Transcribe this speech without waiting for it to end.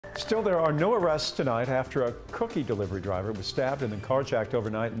Still, there are no arrests tonight after a cookie delivery driver was stabbed and then carjacked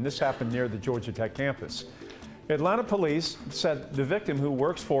overnight, and this happened near the Georgia Tech campus. Atlanta police said the victim, who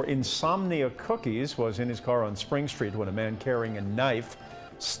works for Insomnia Cookies, was in his car on Spring Street when a man carrying a knife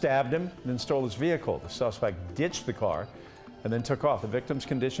stabbed him and then stole his vehicle. The suspect ditched the car and then took off. The victim's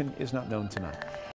condition is not known tonight.